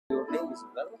Your name is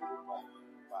brother?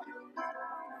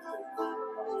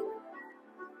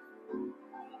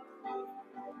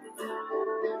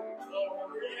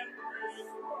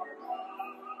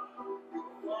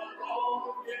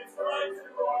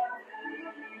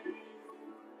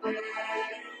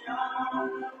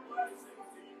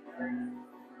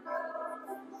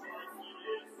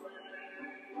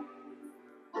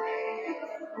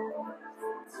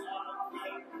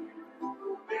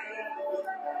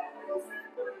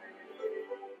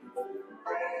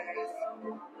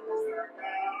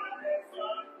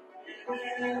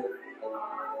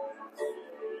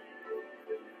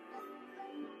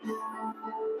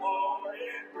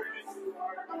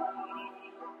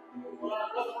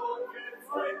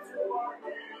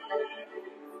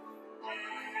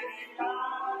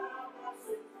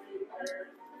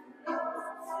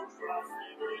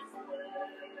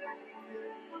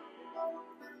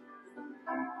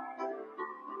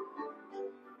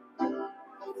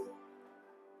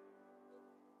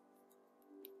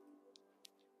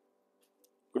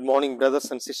 Good morning,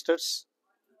 brothers and sisters.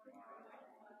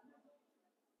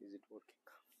 Is it working?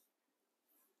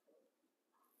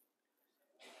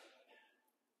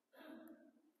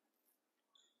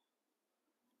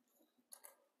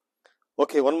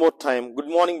 Okay, one more time. Good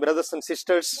morning, brothers and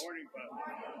sisters. Morning,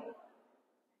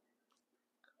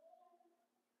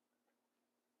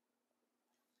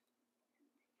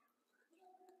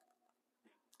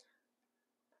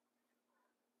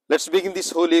 let's begin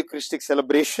this Holy Eucharistic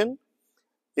celebration.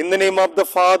 In the name of the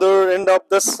Father, and of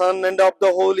the Son, and of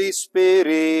the Holy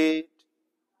Spirit.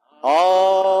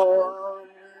 Amen.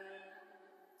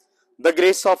 The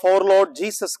grace of our Lord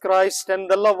Jesus Christ,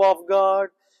 and the love of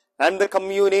God, and the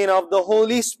communion of the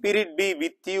Holy Spirit be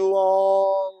with you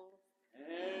all.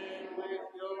 And with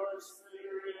your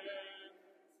spirit.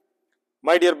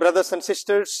 My dear brothers and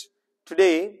sisters,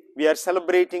 today we are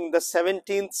celebrating the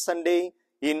 17th Sunday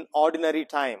in Ordinary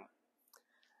Time.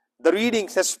 The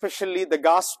readings, especially the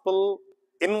Gospel,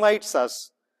 invites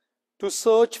us to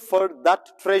search for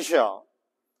that treasure,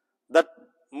 that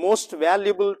most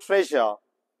valuable treasure,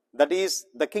 that is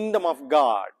the kingdom of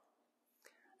God.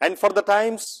 And for the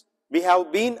times we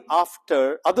have been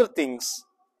after other things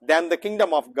than the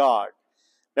kingdom of God,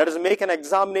 let us make an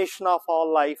examination of our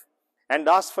life and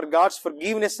ask for God's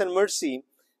forgiveness and mercy,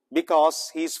 because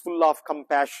He is full of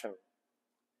compassion.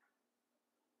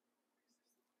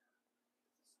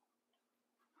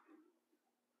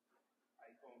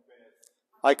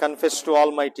 I confess to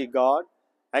Almighty God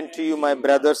and to you, my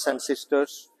brothers and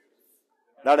sisters,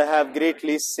 that I have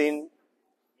greatly sinned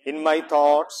in my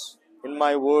thoughts, in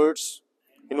my words,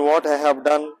 in what I have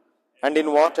done, and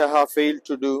in what I have failed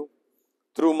to do,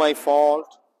 through my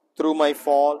fault, through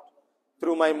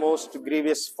my most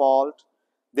grievous fault.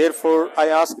 Therefore, I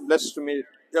ask Blessed Mary,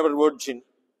 ever Virgin,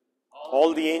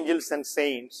 all the angels and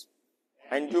saints,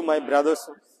 and you, my brothers,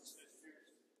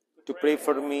 to pray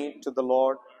for me to the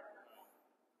Lord.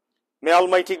 May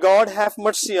Almighty God have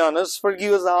mercy on us,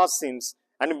 forgive us our sins,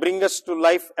 and bring us to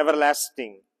life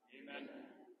everlasting. Amen.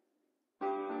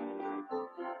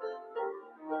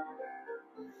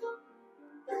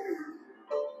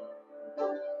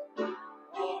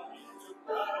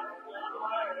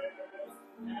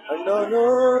 And on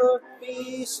earth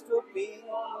peace to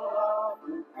people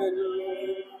will,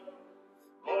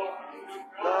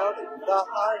 God in the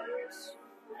highest,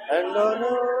 and on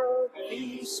earth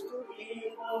peace to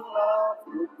people of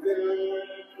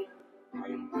goodwill. We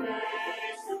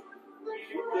praise you, we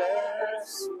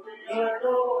bless you, we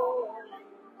adore you,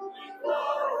 we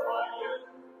glorify you,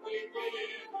 we give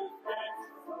you thanks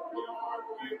for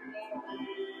your glory.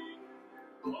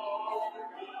 Oh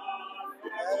God,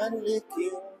 Heavenly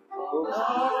King, O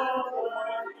God,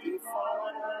 Almighty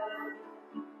Father,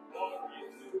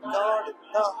 God in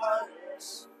the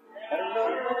highest, and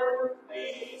on earth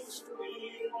peace to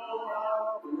people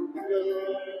of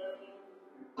goodwill.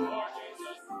 Lord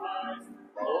Jesus Christ,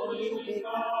 only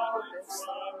begotten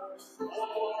Son,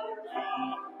 Lord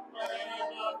God,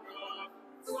 Lamb of God,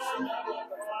 Son of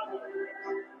the Father,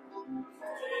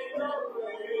 take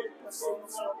away the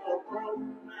sins of the world,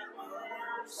 have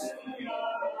mercy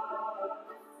on us.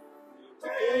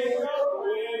 Take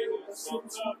away the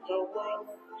sins of the world,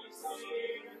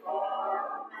 receive our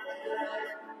prayer.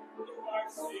 Who art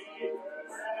seated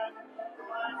at the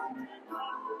right hand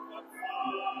of the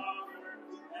Father,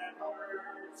 have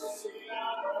mercy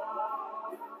on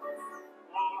us.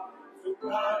 To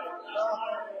God in the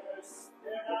highest,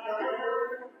 and on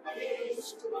earth peace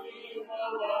to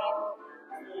people of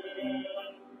good.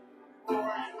 For you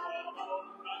alone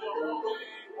are the Holy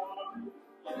One,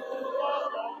 you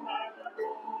alone have the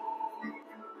glory.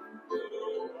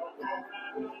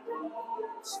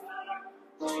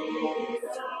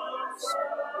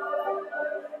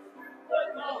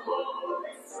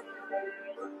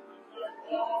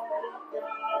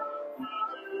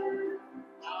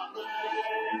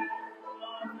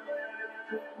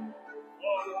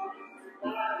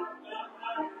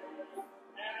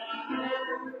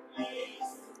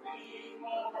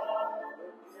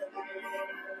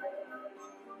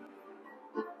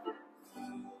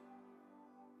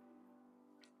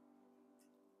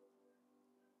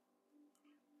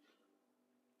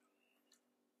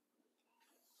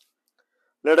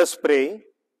 Let us pray.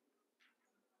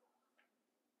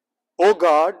 O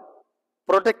God,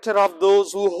 protector of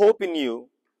those who hope in you,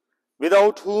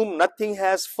 without whom nothing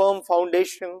has firm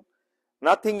foundation,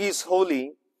 nothing is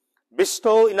holy,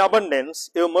 bestow in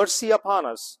abundance your mercy upon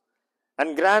us,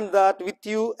 and grant that with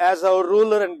you as our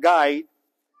ruler and guide,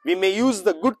 we may use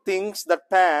the good things that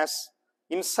pass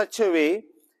in such a way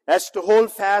as to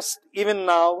hold fast even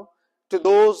now to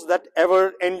those that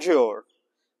ever endure.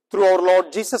 Through our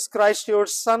Lord Jesus Christ, your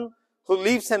Son, who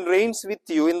lives and reigns with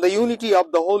you in the unity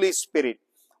of the Holy Spirit,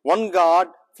 one God,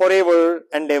 forever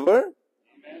and ever.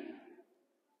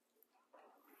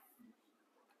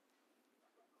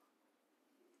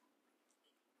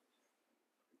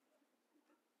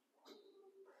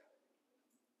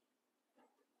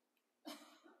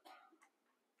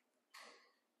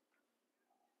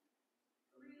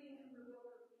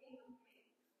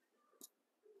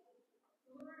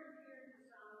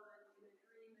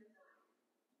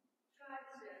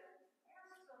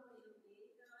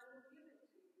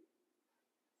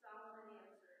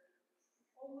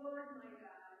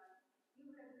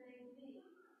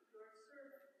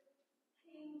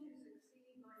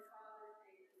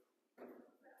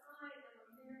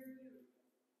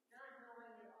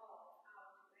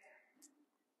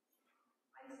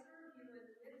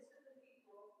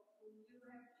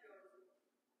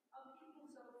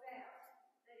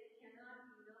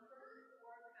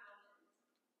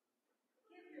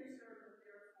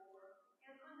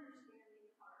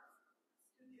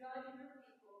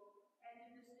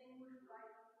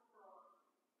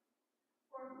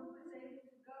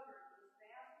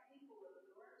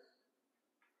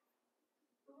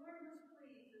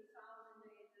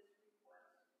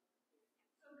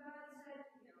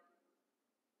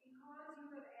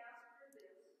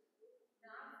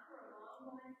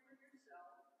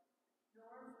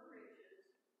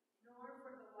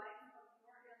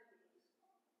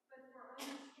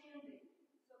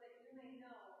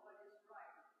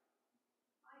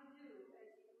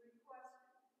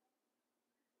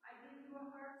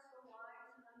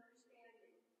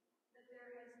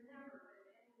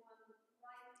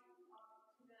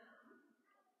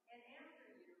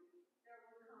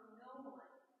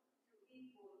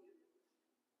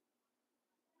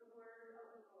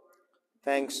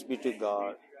 Thanks be to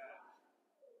God.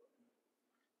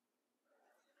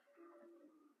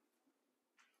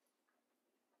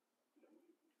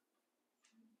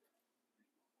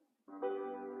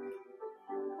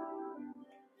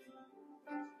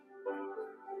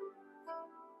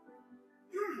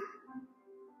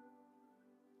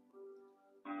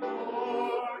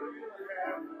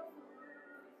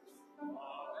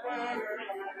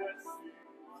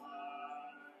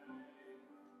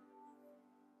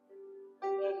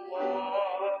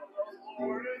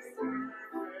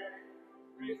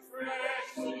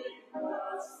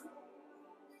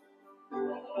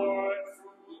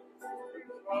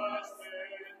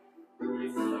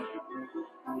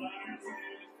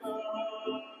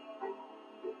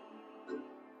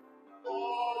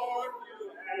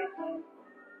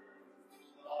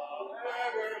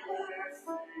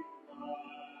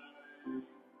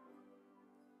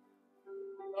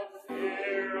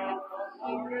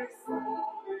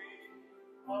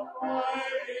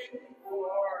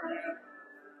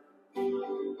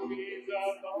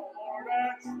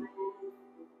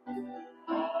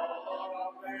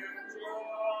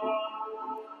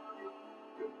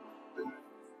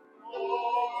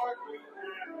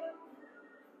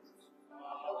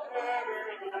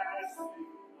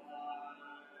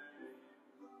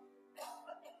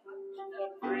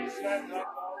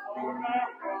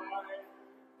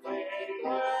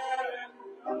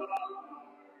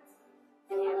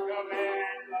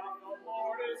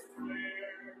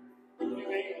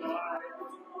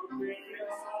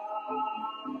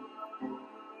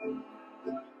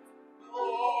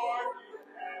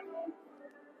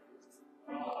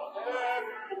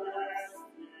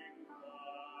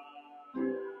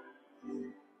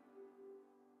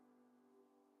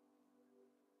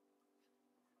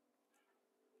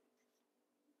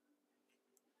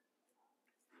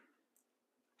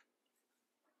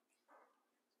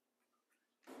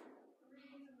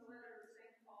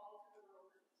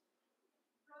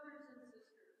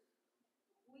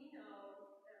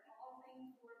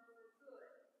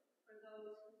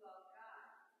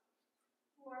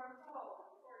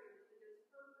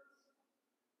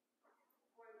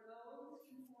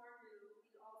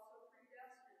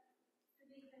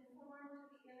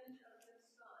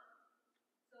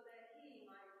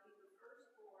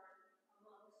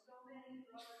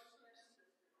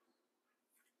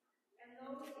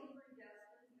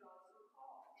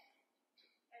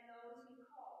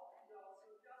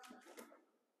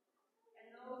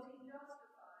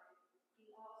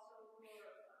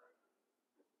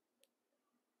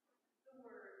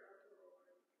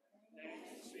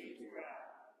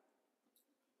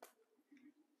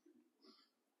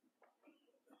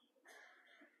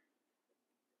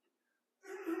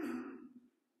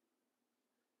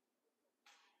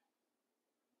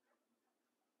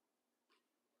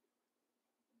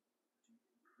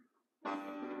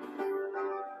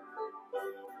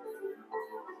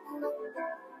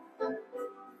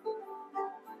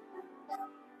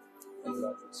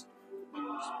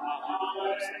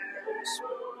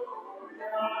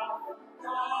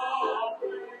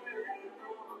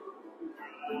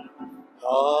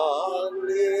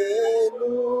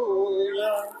 Hallelujah.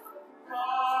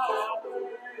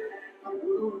 Hallelujah.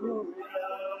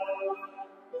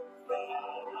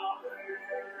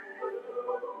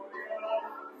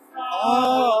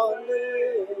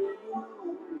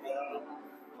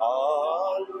 Hallelujah.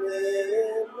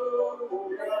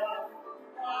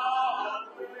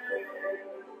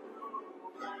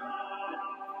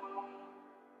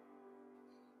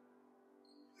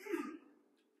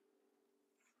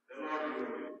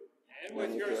 And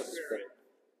with your spirit.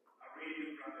 A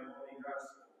reading from the Holy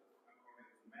Gospel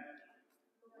according to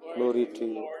Matthew. Glory to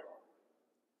you. Lord.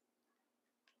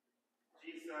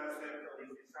 Jesus said to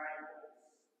his disciples,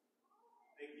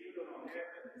 "The kingdom of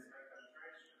heaven is like a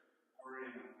treasure stored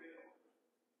in a field,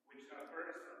 which a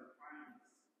person finds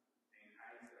and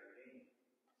hides again.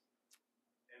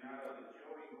 And out of the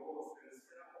joy goes and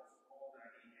sells all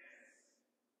that he has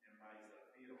and buys a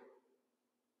field.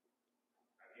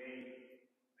 Again,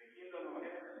 the kingdom of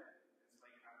heaven is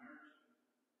like a merchant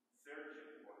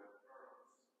searching for the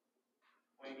pearls.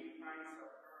 When he finds a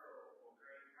pearl of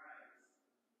great price,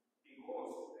 he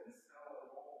goes and sells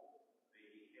all that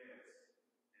he has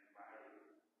and buys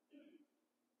it.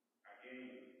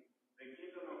 Again, the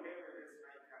kingdom of heaven is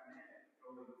like a man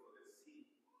thrown into the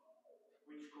sea,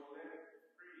 which collects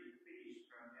free fish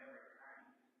from every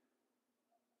kind.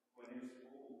 When it's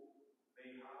full,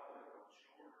 they haul it on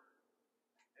shore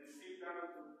and sit down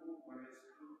to put what is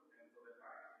good into the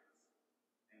baskets,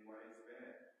 and what is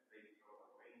bad they throw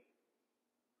away.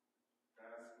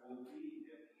 Thus will be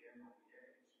at the end of the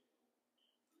age.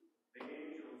 The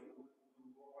angels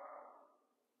will go out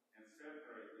and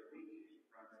separate the wicked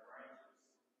from the righteous,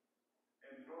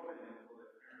 and throw them into the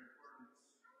fiery furnace,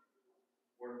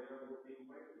 where there will be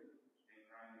wailing and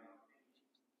grinding of teeth.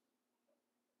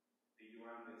 Do you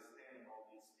understand all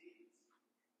these things?"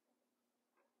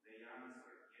 They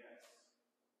answered, "Yes."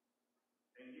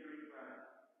 And he replied,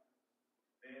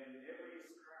 "Then every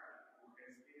scribe who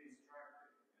has been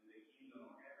instructed in the kingdom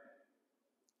of heaven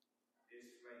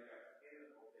is like a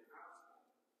head of the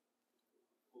household,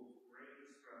 who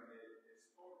brings from the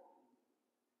storeroom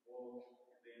both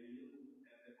the new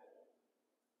and the old."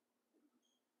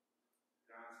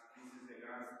 This is the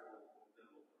gospel of the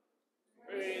Lord.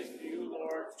 Praise to you,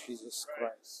 Lord Jesus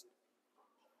Christ.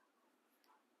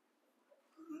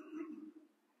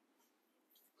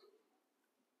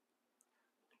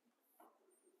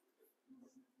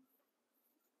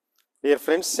 Dear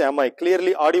friends, am I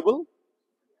clearly audible?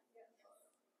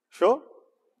 Sure?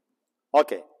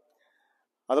 Okay.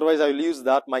 Otherwise, I will use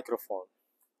that microphone.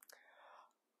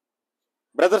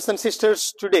 Brothers and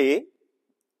sisters, today,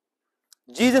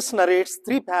 Jesus narrates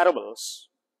 3 parables,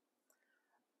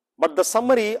 but the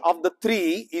summary of the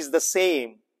 3 is the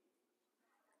same,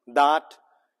 that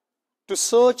to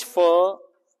search for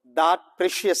that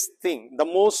precious thing, the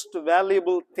most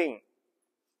valuable thing,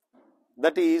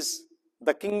 that is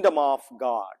the kingdom of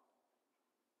God.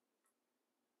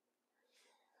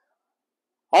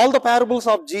 All the parables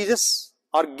of Jesus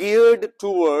are geared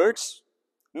towards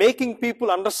making people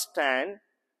understand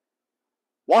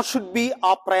what should be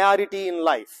our priority in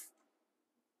life.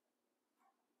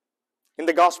 In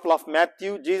the Gospel of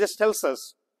Matthew, Jesus tells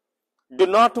us, do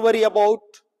not worry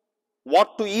about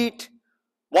what to eat,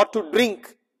 what to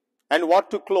drink, and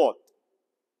what to clothe.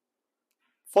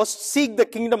 First, seek the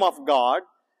kingdom of God,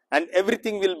 and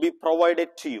everything will be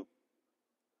provided to you.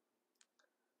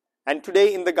 And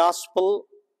today in the Gospel,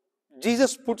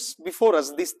 Jesus puts before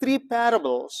us these 3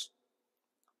 parables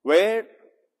where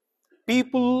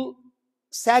people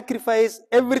sacrifice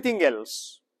everything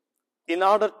else in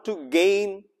order to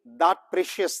gain that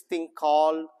precious thing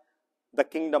called the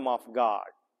kingdom of God.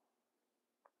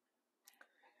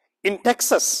 In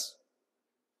Texas,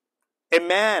 a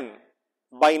man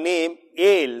by name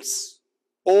Ailes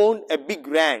owned a big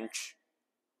ranch.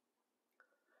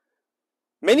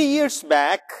 Many years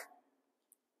back,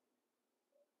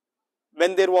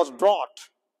 when there was drought,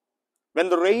 when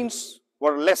the rains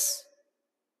were less,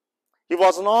 he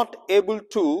was not able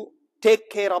to take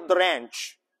care of the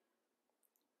ranch.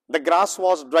 The grass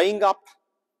was drying up.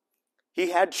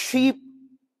 He had sheep,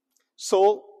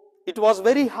 so it was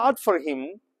very hard for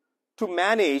him to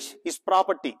manage his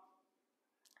property.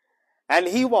 And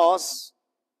he was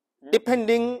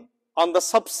depending on the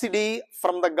subsidy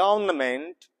from the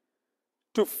government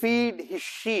to feed his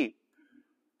sheep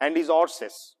and his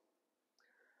horses.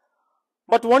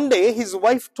 But one day his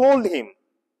wife told him,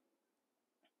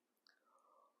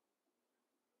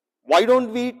 why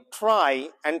don't we try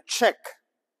and check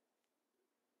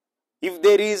if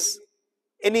there is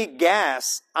any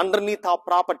gas underneath our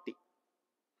property.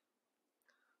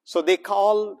 So they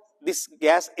called this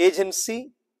gas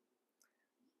agency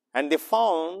and they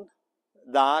found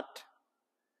that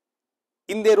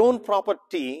in their own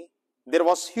property there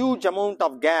was huge amount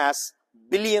of gas,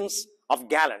 billions of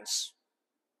gallons.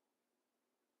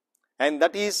 And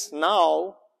that is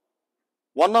now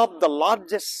one of the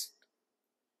largest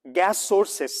gas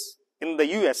sources in the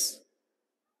US,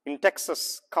 in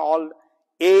Texas, called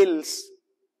Ailes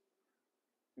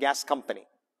Gas Company.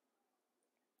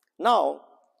 Now,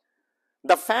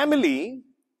 the family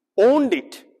owned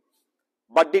it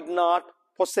but did not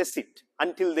possess it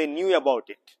until they knew about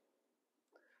it.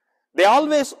 They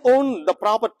always owned the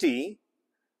property,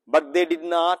 but they did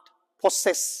not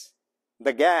possess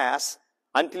the gas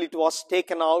until it was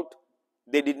taken out.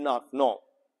 They did not know.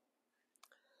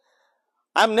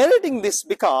 I am narrating this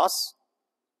because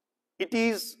it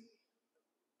is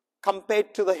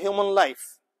compared to the human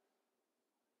life.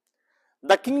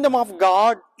 The kingdom of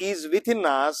God is within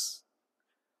us,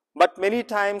 but many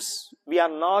times we are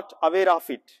not aware of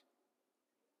it,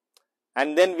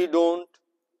 and then we don't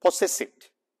possess it.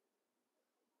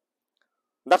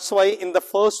 That's why in the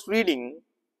first reading,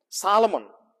 Solomon,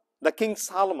 the King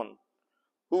Solomon,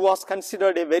 who was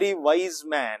considered a very wise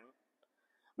man,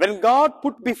 when God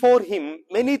put before him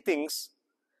many things,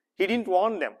 he didn't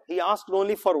want them. He asked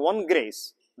only for one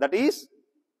grace, that is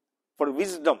for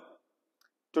wisdom,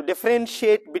 to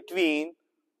differentiate between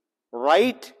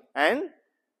right and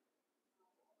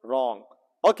wrong.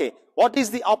 Okay, what is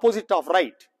the opposite of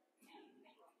right?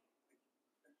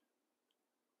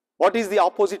 What is the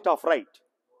opposite of right?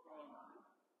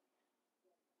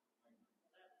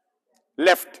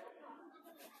 Left.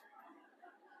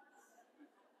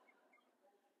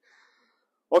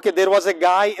 Okay, there was a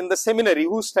guy in the seminary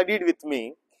who studied with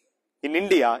me in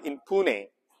India, in Pune,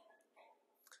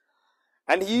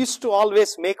 and he used to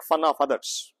always make fun of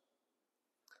others.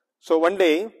 So one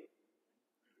day,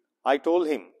 I told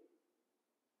him,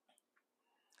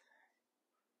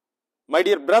 my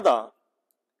dear brother,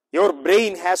 your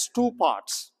brain has two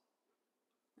parts,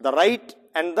 the right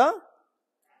and the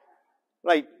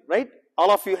right, right?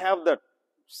 All of you have the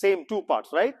same two parts,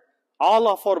 right? All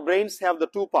of our brains have the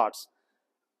two parts,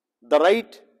 the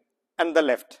right and the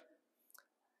left.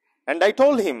 And I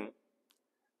told him,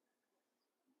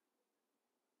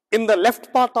 in the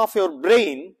left part of your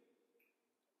brain,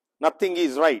 nothing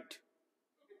is right.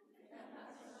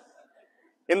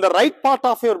 In the right part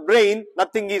of your brain,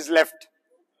 nothing is left.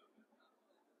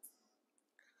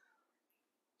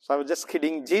 So I was just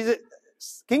kidding.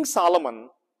 King Solomon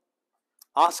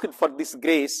asked for this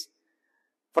grace,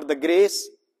 for the grace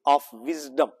of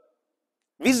wisdom.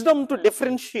 Wisdom to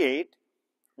differentiate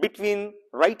between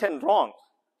right and wrong.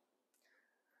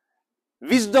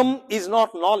 Wisdom is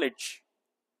not knowledge.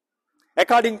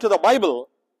 According to the Bible,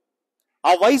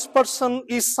 a wise person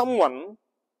is someone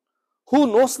who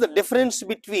knows the difference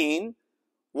between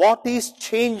what is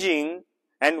changing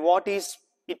and what is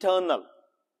eternal.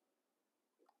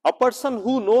 A person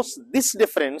who knows this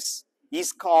difference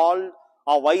is called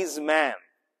a wise man.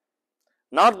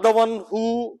 Not the one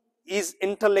who is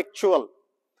intellectual,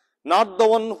 not the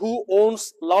one who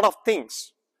owns a lot of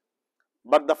things,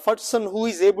 but the person who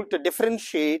is able to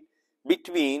differentiate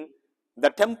between the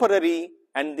temporary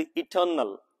and the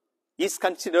eternal is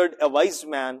considered a wise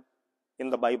man in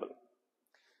the Bible.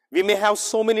 We may have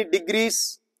so many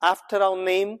degrees after our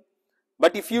name,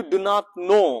 but if you do not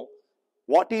know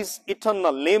what is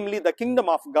eternal, namely the kingdom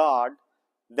of God,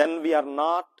 then we are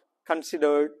not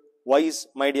considered wise,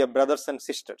 my dear brothers and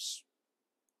sisters.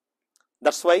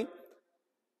 That's why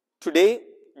today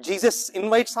Jesus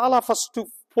invites all of us to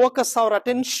focus our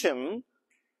attention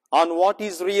on what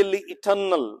is really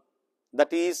eternal,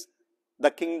 that is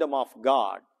the kingdom of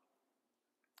God.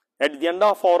 At the end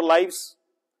of our lives,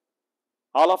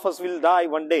 all of us will die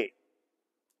one day.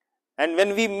 And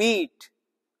when we meet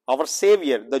our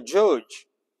Savior, the judge,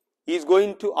 he is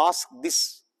going to ask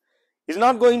this. He is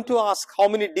not going to ask how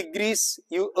many degrees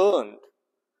you earned,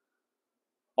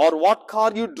 or what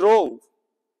car you drove,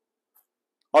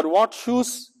 or what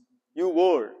shoes you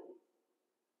wore,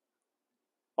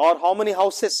 or how many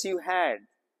houses you had,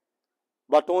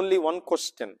 but only one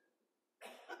question.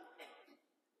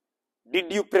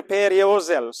 Did you prepare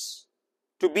yourselves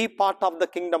to be part of the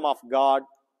kingdom of God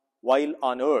while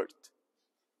on earth?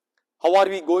 How are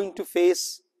we going to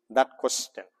face that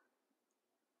question?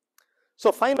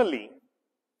 So finally,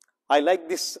 I like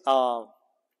this to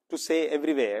say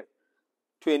everywhere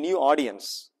to a new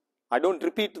audience. I don't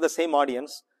repeat to the same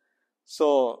audience.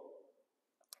 So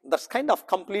that kind of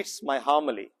completes my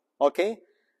homily. Okay?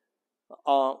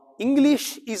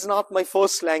 English is not my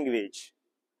first language,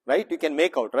 right? You can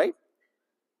make out, right?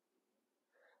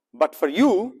 But for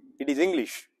you, it is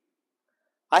English.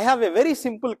 I have a very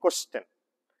simple question.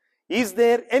 Is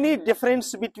there any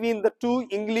difference between the two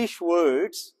English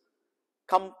words,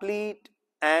 complete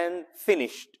and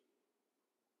finished?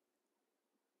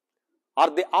 Are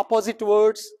they opposite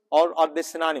words or are they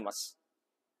synonymous?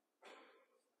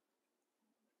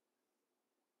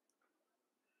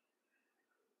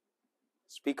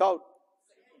 Speak out.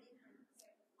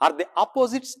 Are they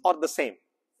opposites or the same?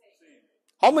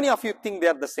 How many of you think they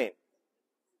are the same?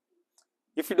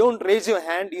 If you don't raise your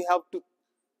hand, you have to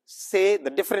say the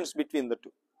difference between the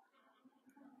two.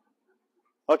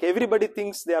 Okay, everybody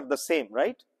thinks they are the same,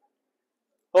 right?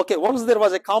 Okay, once there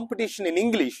was a competition in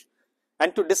English,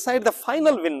 and to decide the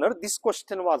final winner, this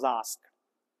question was asked.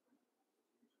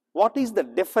 What is the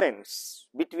difference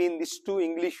between these two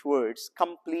English words,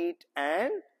 complete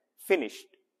and finished?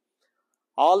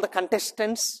 All the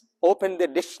contestants opened their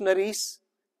dictionaries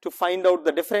to find out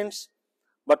the difference,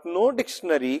 but no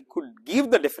dictionary could give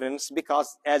the difference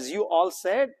because, as you all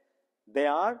said, they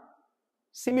are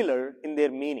similar in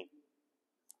their meaning.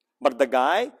 But the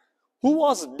guy who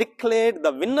was declared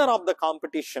the winner of the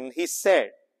competition, he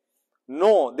said,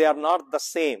 no, they are not the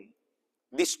same.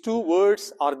 These two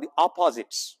words are the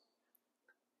opposites.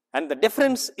 And the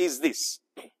difference is this.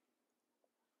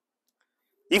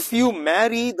 If you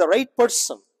marry the right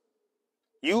person,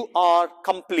 you are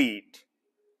complete.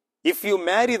 If you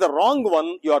marry the wrong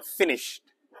one, you are finished.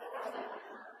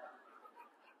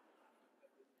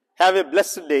 Have a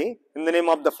blessed day in the name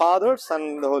of the Father, Son,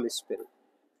 and the Holy Spirit.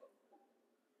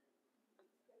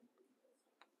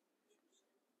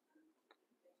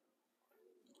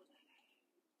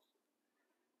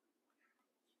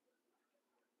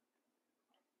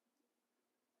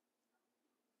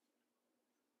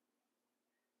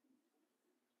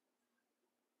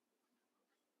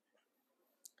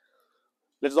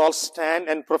 Let's all stand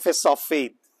and profess our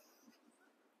faith.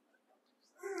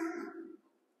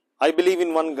 I believe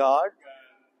in one God,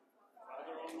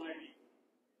 Father Almighty,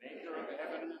 maker of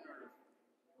heaven and earth,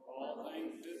 all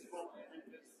things visible and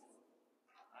invisible.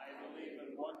 I believe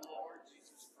in one Lord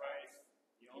Jesus Christ,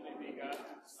 the only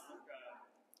begotten Son of God,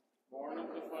 born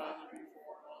of the Father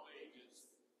before all ages,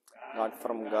 God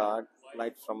from God,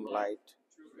 light from light.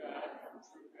 true God from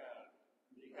true God,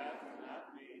 begotten,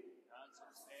 not made,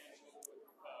 consubstantial with the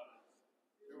Father.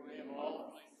 Through him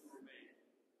all things were made.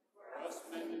 For us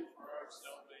men and for our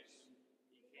salvation,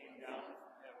 he came down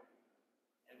from heaven,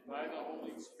 and by the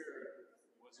Holy Spirit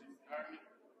was incarnate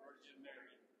of the Virgin Mary,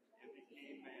 and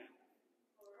became man.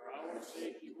 For our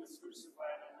sake he was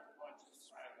crucified under Pontius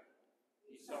Pilate.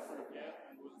 He suffered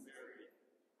death and was buried,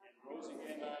 and rose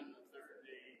again on the third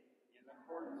day, in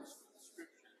accordance with the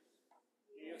Scriptures.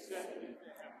 He ascended into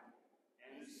heaven,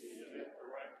 and is seated at the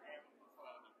right hand of the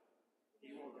Father.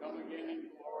 He will come again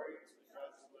in glory to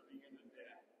judge the living and the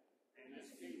dead, and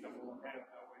his kingdom will have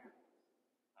no end.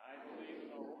 I believe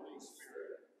in the Holy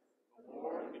Spirit, the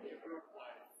Lord, the giver of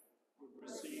life, who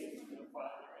proceeds from the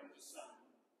Father and the Son,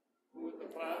 who with the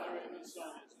Father and the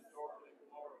Son is adored and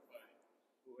glorified,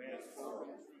 who has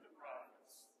spoken through the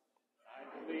prophets. I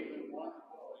believe in one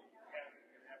holy, Catholic,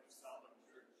 and apostolic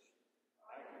church.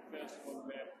 I confess one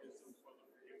baptism for the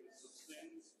forgiveness of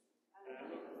sins, and I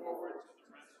look forward to the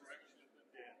resurrection of the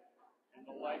dead and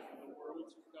the life of the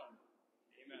world to come.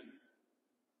 Amen.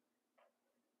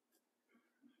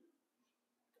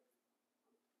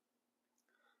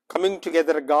 Coming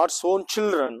together, God's own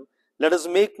children, let us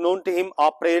make known to him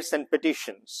our prayers and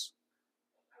petitions.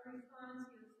 Our response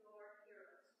is, Lord, hear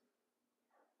us.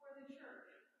 For the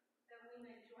church, that we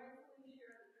may joyfully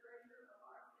share the treasure of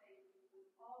our faith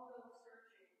with all those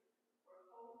searching for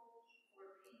hope,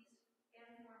 for peace,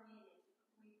 and for meaning,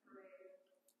 we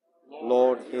pray.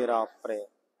 Lord, hear our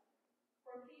prayer.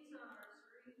 For peace on our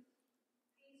streets,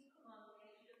 peace among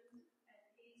nations, and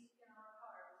peace in our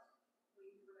hearts,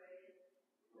 we pray.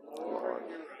 Lord,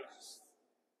 hear us.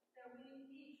 That we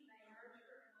each may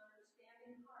nurture an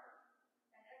understanding heart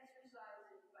and exercise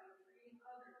it by treating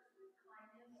others with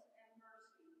kindness and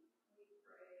mercy, we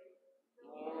pray.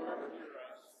 Lord, hear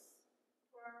us.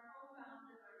 For our homebound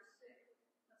and our sick,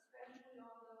 especially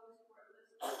all those who are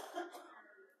listed on the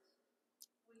prayer list,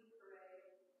 we pray.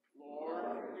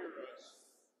 Lord,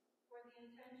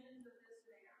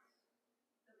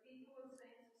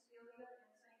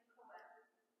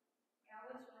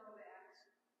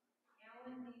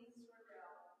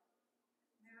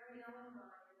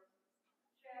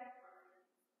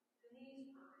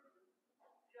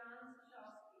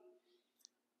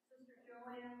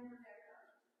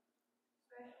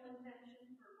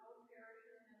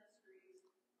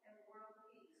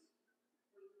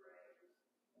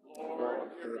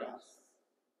 hear us.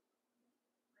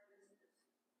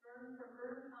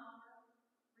 Vern Palmer,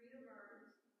 Rita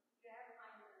Burns, Jack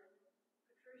Heinlein,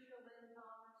 Patricia Lynn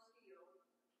Palmer Steele,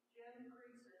 Jim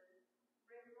Creason,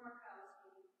 Rick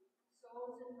Markowski,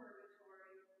 Souls in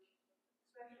Purgatory,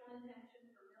 special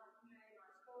intention for Milton J.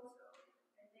 Moscoso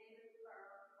and David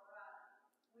Parada.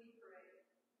 We pray.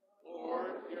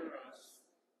 Lord, hear us.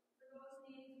 For those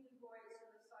needs, we voice in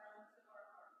the silence of our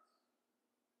hearts.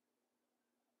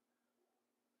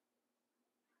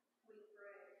 We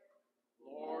pray.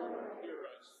 Lord, hear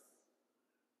us.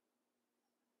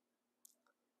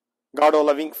 God, O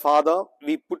loving Father,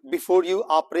 we put before you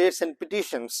our prayers and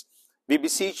petitions. We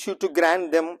beseech you to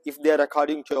grant them if they are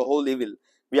according to your holy will.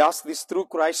 We ask this through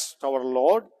Christ our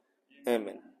Lord.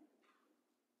 Amen.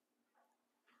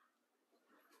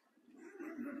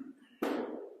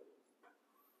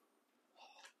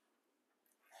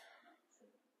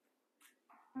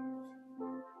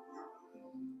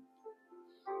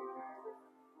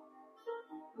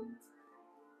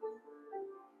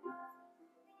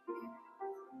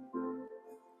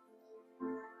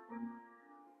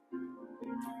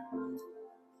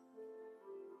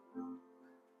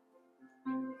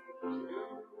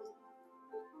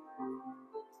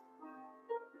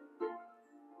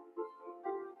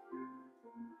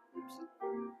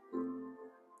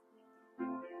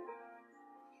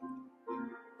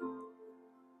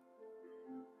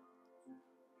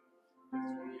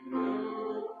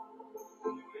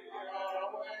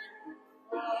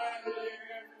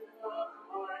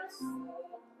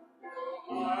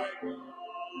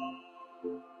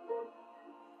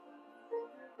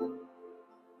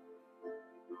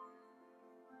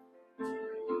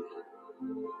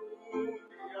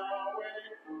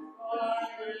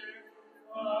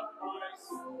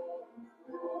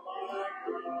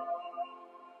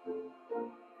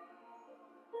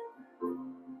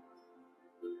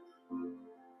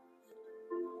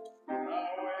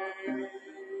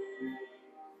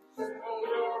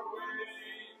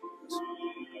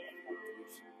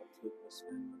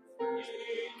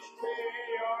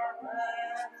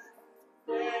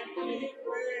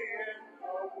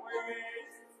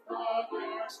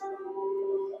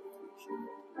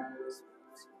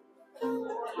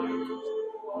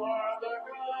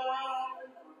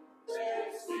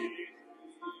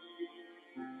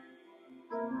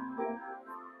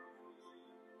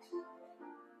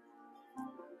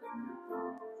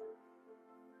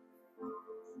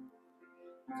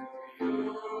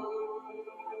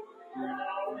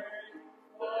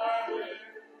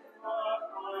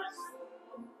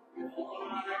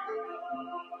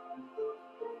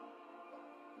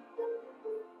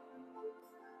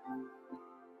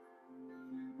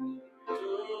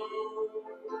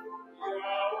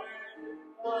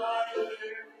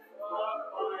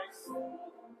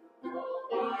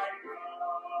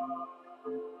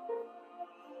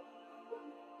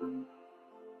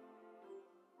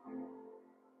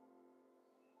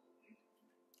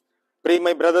 Pray,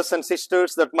 my brothers and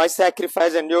sisters, that my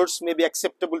sacrifice and yours may be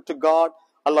acceptable to God,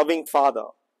 a loving Father.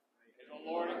 May the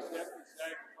Lord accept the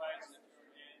sacrifice at your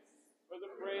hands for the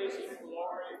praise and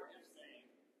glory of his name,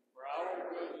 for our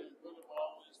good and good of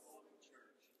all his holy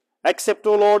church. Accept,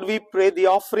 O Lord, we pray, the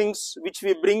offerings which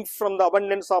we bring from the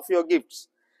abundance of your gifts,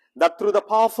 that through the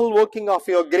powerful working of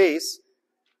your grace,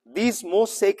 these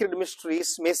most sacred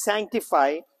mysteries may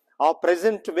sanctify our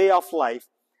present way of life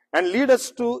and lead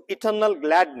us to eternal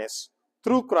gladness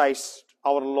through Christ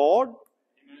our Lord.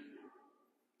 Amen.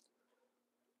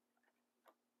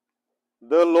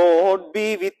 The Lord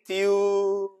be with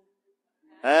you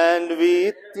and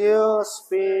with your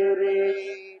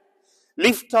spirit.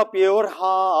 Lift up your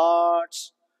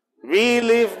hearts. We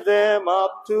lift them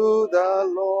up to the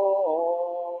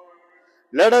Lord.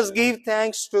 Let us give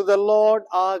thanks to the Lord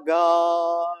our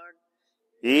God.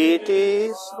 It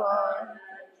is right.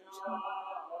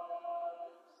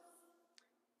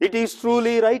 It is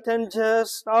truly right and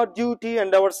just, our duty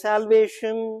and our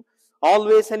salvation,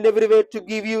 always and everywhere to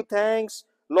give you thanks,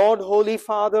 Lord, Holy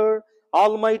Father,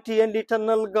 Almighty and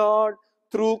eternal God,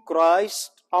 through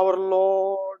Christ our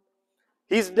Lord.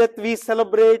 His death we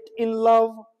celebrate in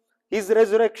love, his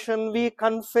resurrection we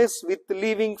confess with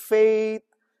living faith,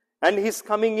 and his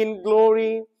coming in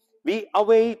glory we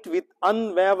await with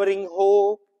unwavering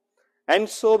hope. And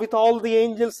so with all the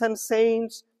angels and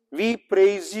saints we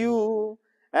praise you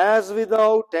as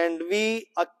without end we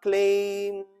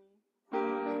acclaim.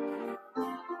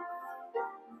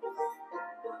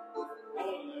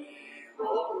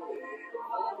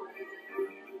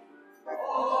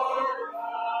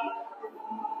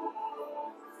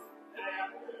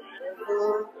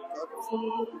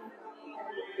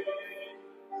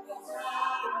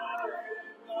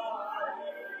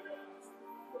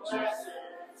 comes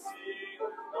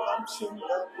in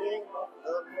the name of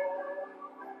the Lord.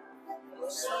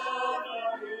 Hosanna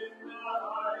in the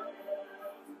highest.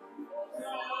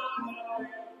 Hosanna in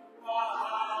the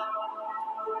highest.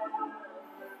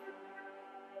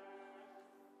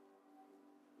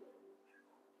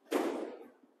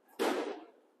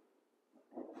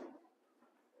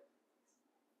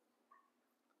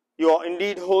 You are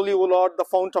indeed holy, O Lord, the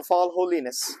fount of all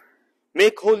holiness.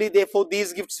 Make holy, therefore,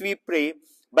 these gifts, we pray,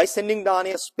 by sending down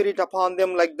your Spirit upon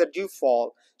them like the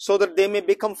dewfall, so that they may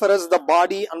become for us the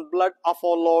body and blood of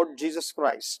our Lord Jesus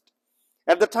Christ.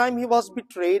 At the time he was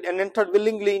betrayed and entered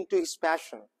willingly into his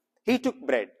passion, he took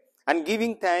bread, and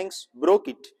giving thanks, broke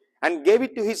it, and gave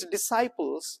it to his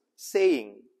disciples,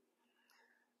 saying,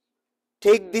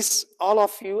 "Take this, all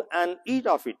of you, and eat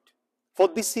of it, for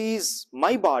this is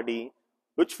my body,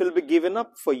 which will be given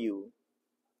up for you."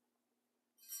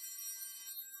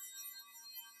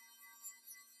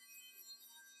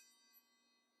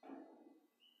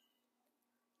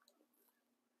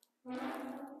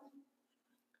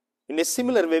 In a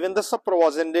similar way, when the supper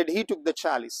was ended, he took the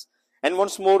chalice, and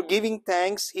once more giving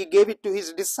thanks, he gave it to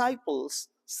his disciples,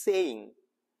 saying,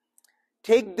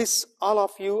 "Take this, all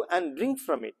of you, and drink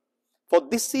from it, for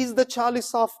this is the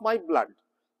chalice of my blood,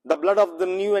 the blood of the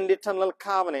new and eternal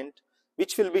covenant,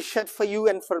 which will be shed for you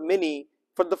and for many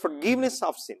for the forgiveness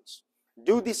of sins.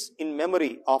 Do this in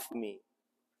memory of me."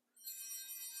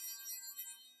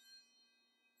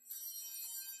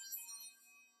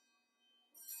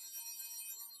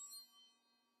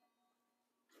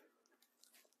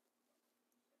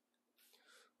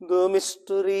 The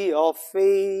mystery of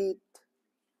faith.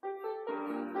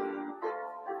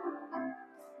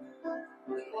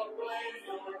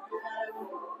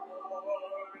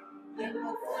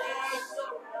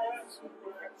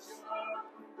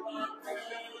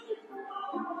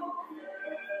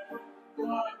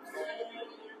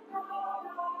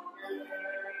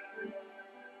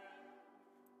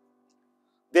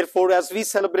 Therefore, as we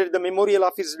celebrate the memorial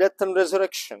of his death and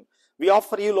resurrection, we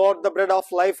offer you, Lord, the bread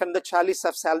of life and the chalice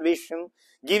of salvation,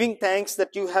 giving thanks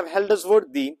that you have held us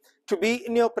worthy to be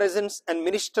in your presence and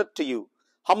ministered to you.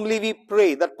 Humbly we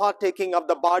pray that, partaking of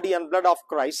the body and blood of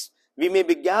Christ, we may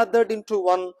be gathered into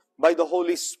one by the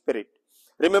Holy Spirit.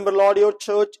 Remember, Lord, your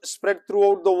church spread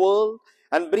throughout the world,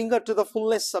 and bring her to the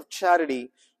fullness of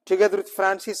charity, together with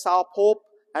Francis, our Pope,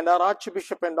 and our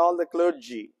Archbishop, and all the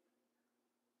clergy.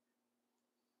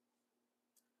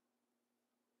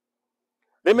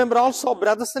 Remember also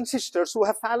brothers and sisters who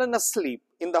have fallen asleep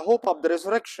in the hope of the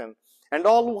resurrection, and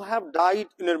all who have died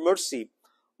in your mercy.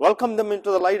 Welcome them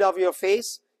into the light of your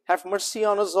face. Have mercy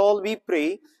on us all, we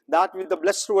pray, that with the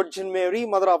Blessed Virgin Mary,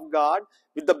 Mother of God,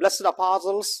 with the blessed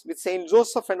apostles, with Saint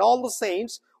Joseph and all the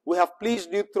saints who have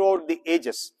pleased you throughout the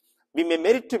ages, we may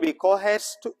merit to be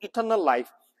co-heirs to eternal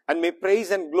life, and may praise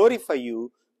and glorify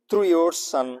you through your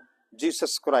Son,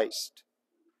 Jesus Christ.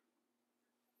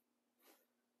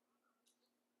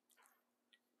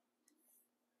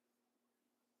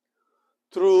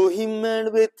 Through him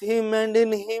and with him and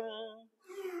in him,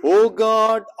 O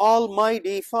God,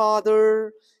 Almighty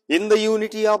Father, in the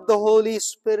unity of the Holy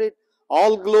Spirit,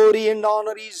 all glory and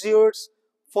honor is yours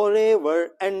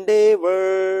forever and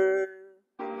ever.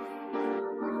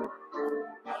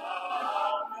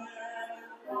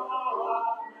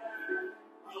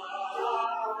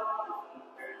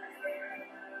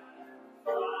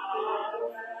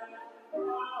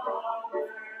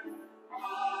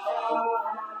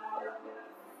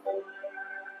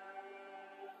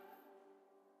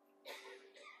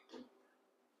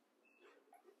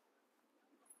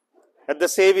 At the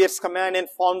Saviour's command,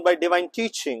 informed by divine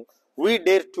teaching, we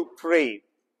dare to pray.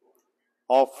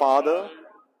 Our Father,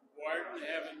 who art in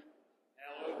heaven,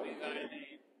 hallowed be thy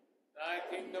name. Thy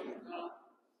kingdom come,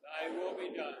 thy will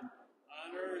be done,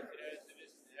 on earth as it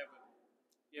is in heaven.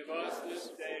 Give us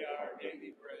this day our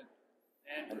daily bread,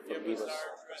 and forgive us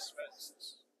our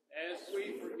trespasses, as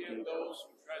we forgive those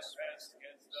who trespass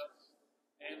against us.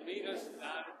 And lead us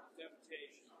not into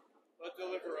temptation, but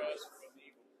deliver us from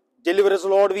evil. Deliver us,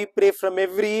 Lord, we pray, from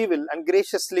every evil, and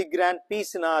graciously grant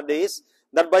peace in our days,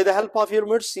 that by the help of your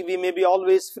mercy we may be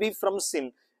always free from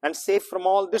sin and safe from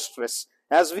all distress,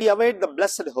 as we await the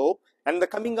blessed hope and the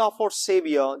coming of our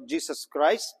Savior, Jesus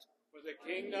Christ. For the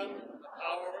kingdom, the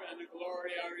power, and the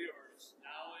glory are yours,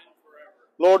 now and forever.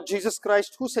 Lord Jesus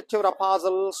Christ, who said to your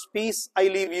apostles, "Peace I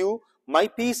leave you, my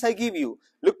peace I give you,"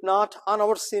 look not on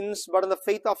our sins, but on the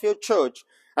faith of your church,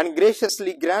 and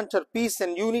graciously grant her peace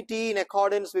and unity in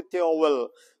accordance with your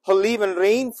will, who live and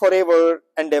reign forever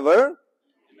and ever.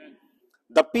 Amen.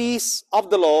 The peace of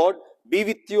the Lord be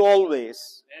with you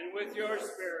always. And with your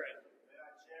spirit.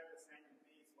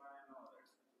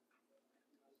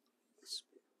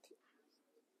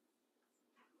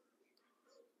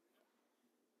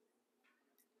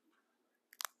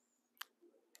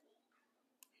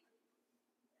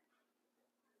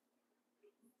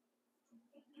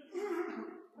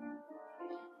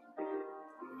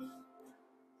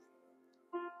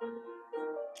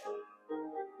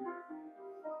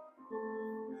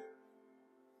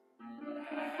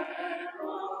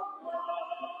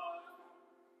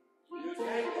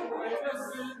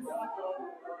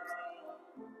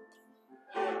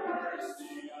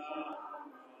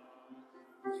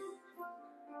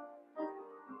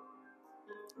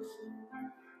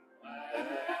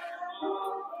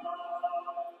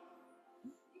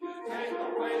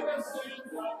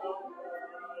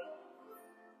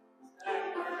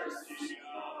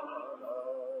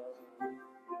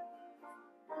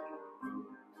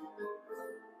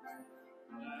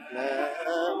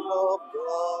 Lamb of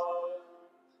God,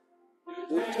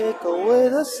 to take away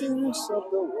the sins of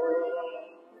the world.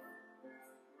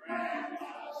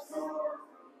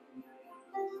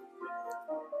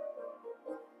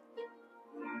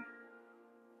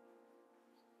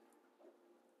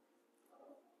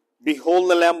 Behold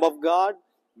the Lamb of God.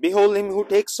 Behold him who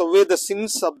takes away the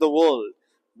sins of the world.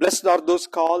 Blessed are those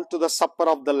called to the supper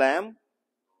of the Lamb.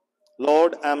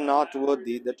 Lord, I am not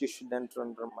worthy that you should enter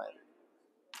under my roof.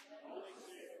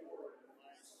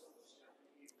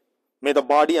 May the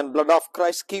body and blood of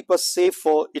Christ keep us safe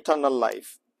for eternal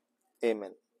life.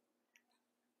 Amen.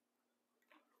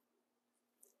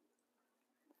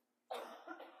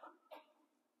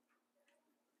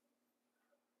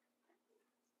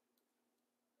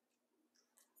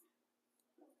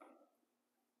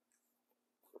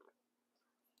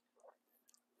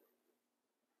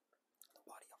 The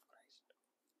body of Christ.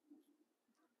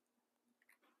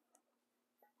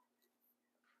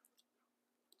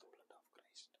 The blood of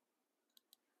Christ.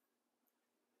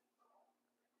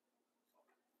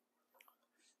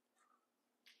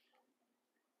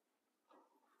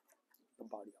 The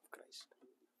body of Christ.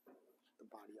 The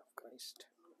body of Christ.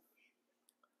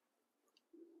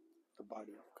 The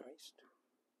body of Christ.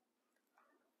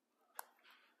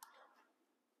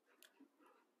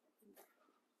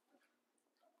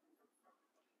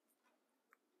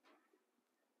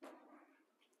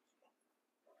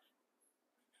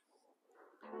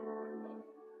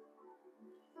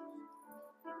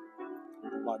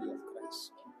 Body of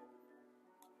Christ.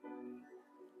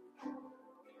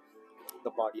 The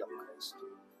body of Christ.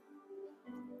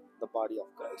 The body of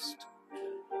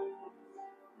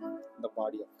Christ. The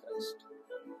body of Christ.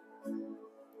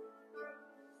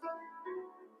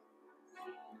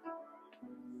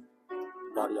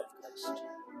 Body of Christ.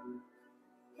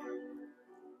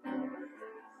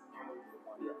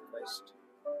 Body of Christ.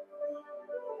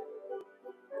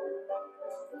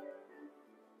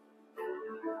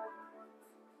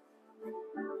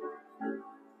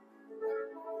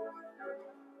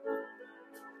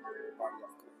 Body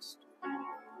of Christ.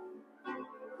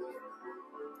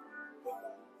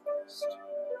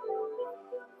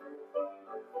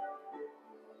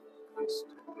 Christ.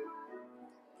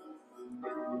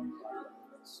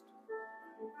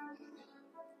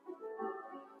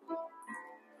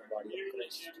 The body of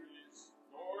Christ.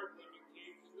 Lord, when you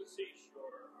came to the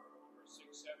seashore for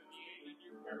 678 in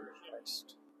your parish, Christ.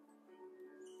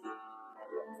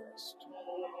 Body of Christ. Body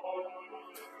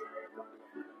of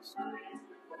Christ.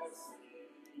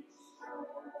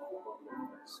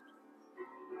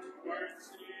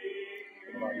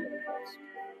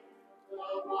 The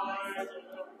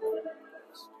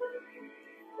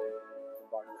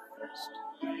body of Christ. The body of Christ.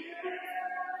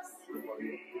 The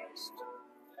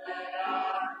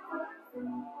body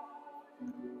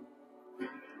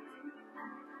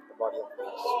of Christ. The body of Christ. The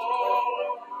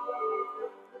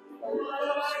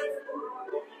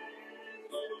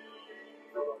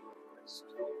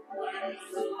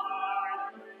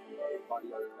body of Christ. Body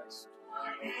of Christ.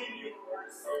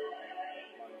 Body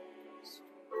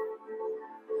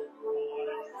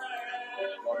of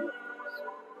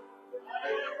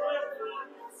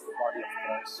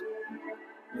Christ.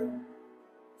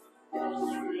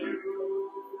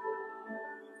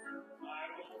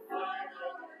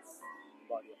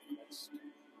 Body of Christ.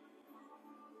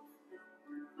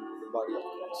 The body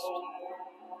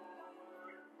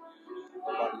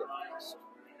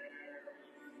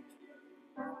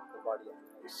of Christ. The body of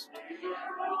Christ. The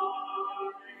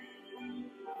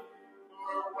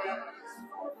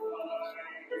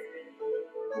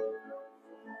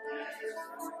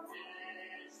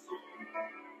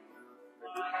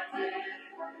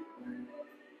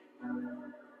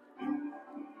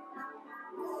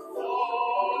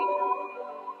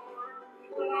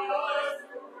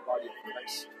body of Christ. Body of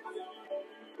Christ.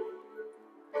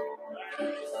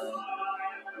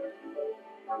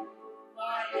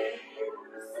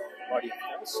 Body of Christ. Body of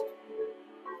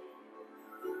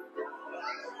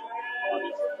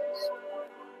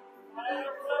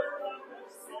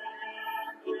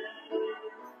Christ.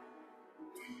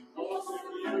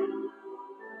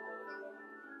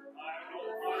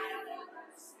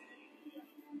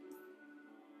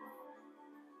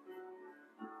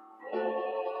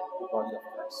 The body of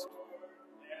Christ.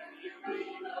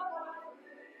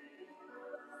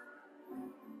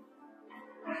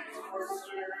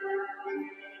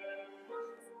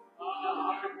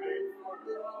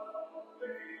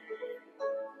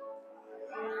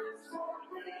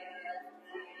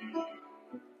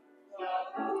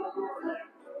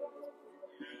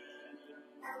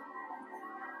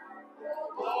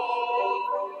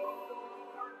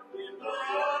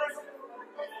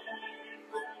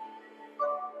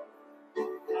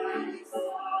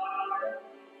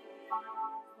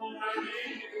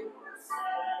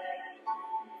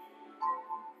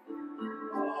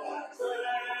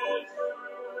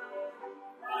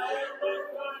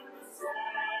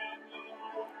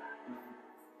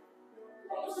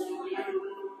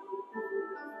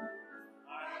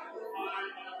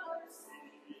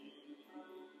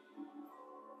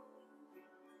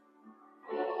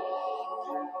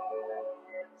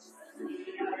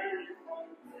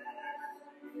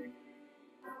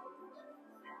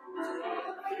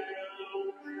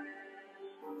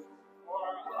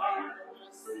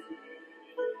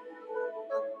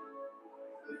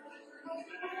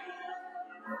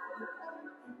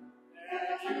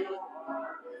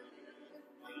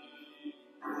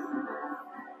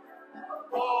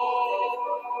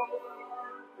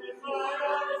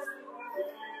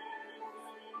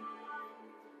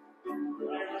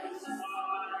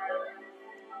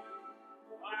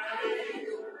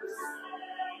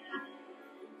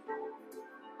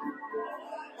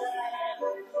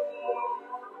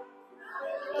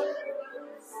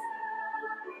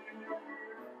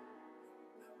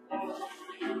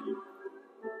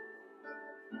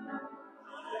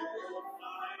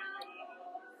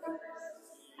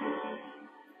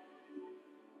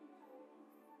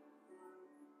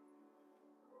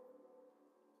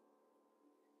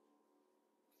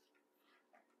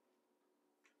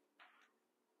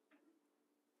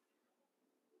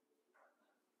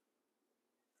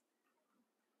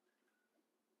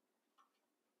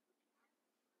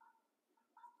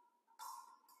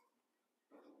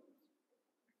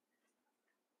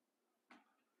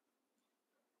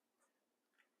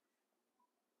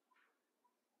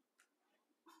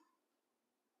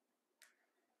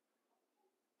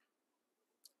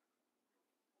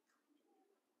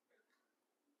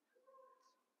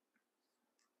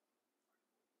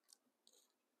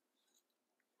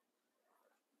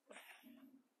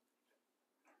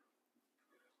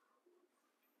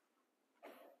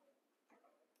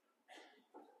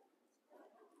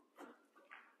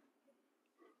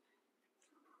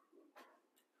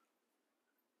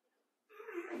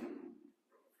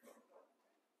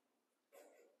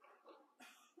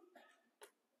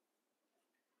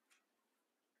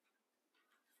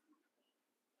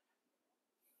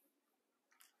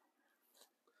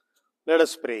 Let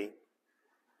us pray.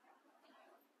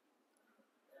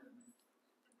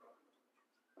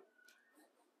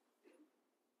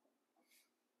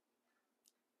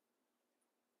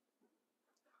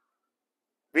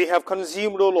 We have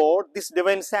consumed, O Lord, this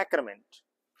divine sacrament,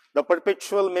 the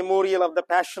perpetual memorial of the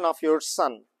passion of your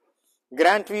Son.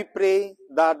 Grant, we pray,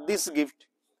 that this gift,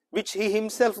 which he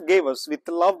himself gave us with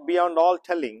love beyond all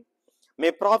telling,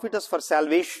 may profit us for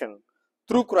salvation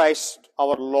through Christ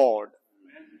our Lord.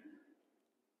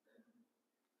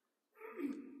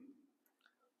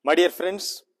 My dear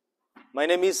friends, my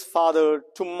name is Father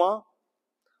Thumma.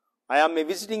 I am a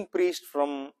visiting priest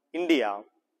from India,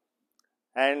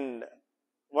 and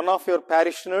one of your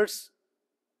parishioners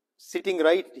sitting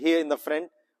right here in the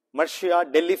front, Marcia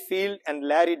Delafield and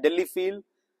Larry Delafield,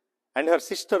 and her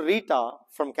sister Rita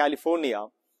from California.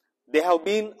 They have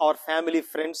been our family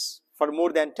friends for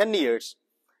more than 10 years,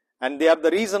 and they are the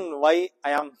reason why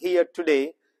I am here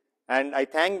today. And I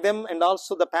thank them, and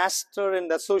also the pastor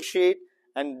and the associate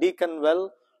and deacon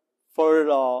well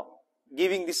for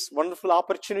giving this wonderful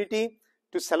opportunity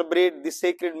to celebrate the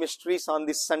sacred mysteries on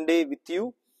this Sunday with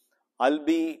you. I'll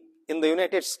be in the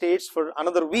United States for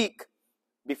another week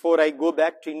before I go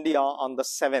back to India on the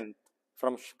 7th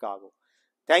from Chicago.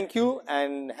 Thank you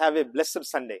and have a blessed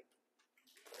Sunday.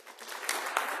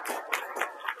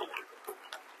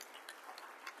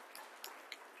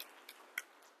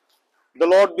 The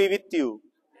Lord be with you.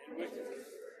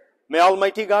 May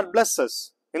Almighty God bless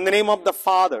us. In the name of the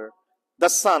Father, the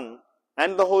Son,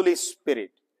 and the Holy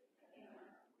Spirit.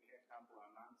 Just a couple of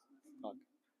announcements.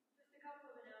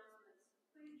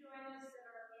 Please join us at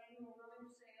our annual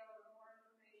rummage sale, and more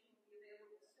information will be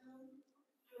available soon.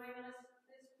 Join us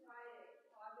this Friday,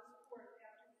 August 4th,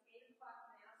 after the 8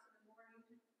 o'clock Mass in the morning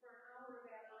for an hour of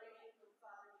adoration with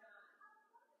Father John.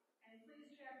 And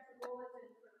please check the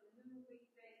bulletin for the new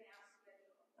weekday Mass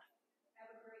schedule.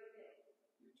 Have a great day.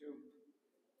 You too.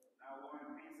 Now go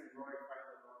in peace and glorify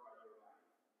the Lord by your life.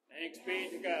 Thanks be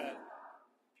to God.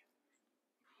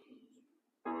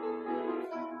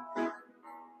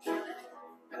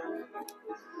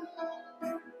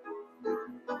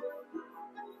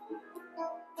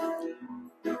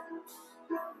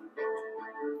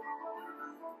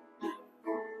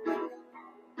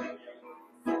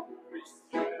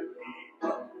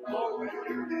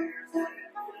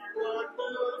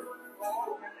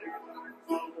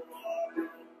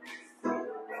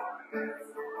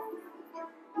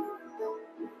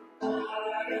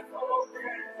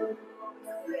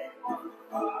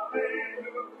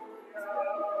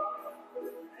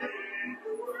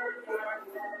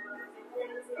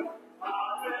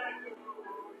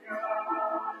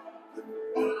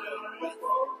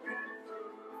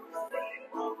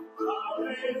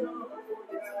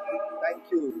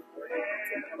 Thank you.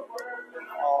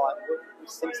 I'm going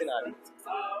to Cincinnati.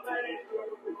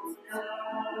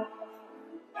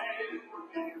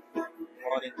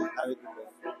 Morning. Have a good day.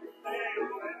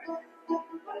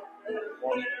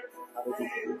 Morning. Have a good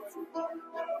day.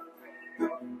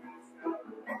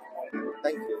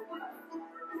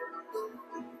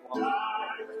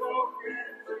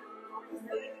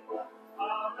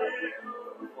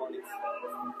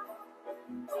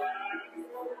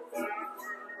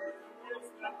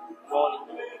 morning.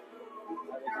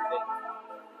 Have a good day.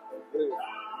 Good.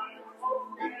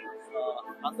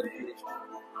 Andhra Pradesh.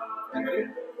 And you?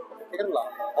 Kerala.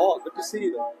 Oh, good to see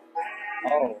you.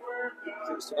 Oh,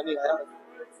 seems to be here.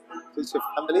 So it's your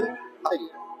family? Hi.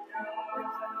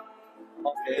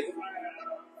 Okay.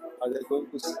 Are they going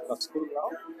to school now?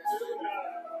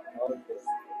 Okay.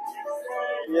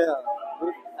 Yeah.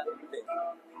 Good. Have a good day.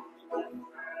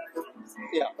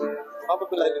 Yeah.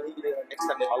 Probably I will be next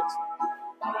Sunday also.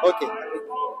 Okay.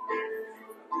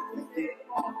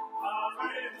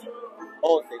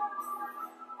 Okay.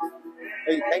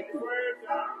 Hey, thank you.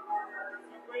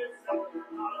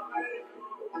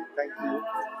 Thank you.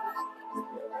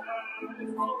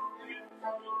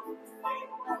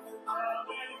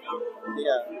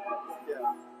 Yeah.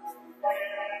 Yeah.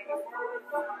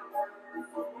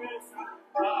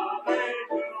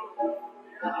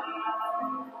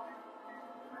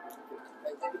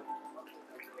 Thank you.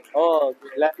 Oh,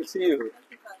 glad to see you.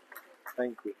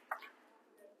 Thank you.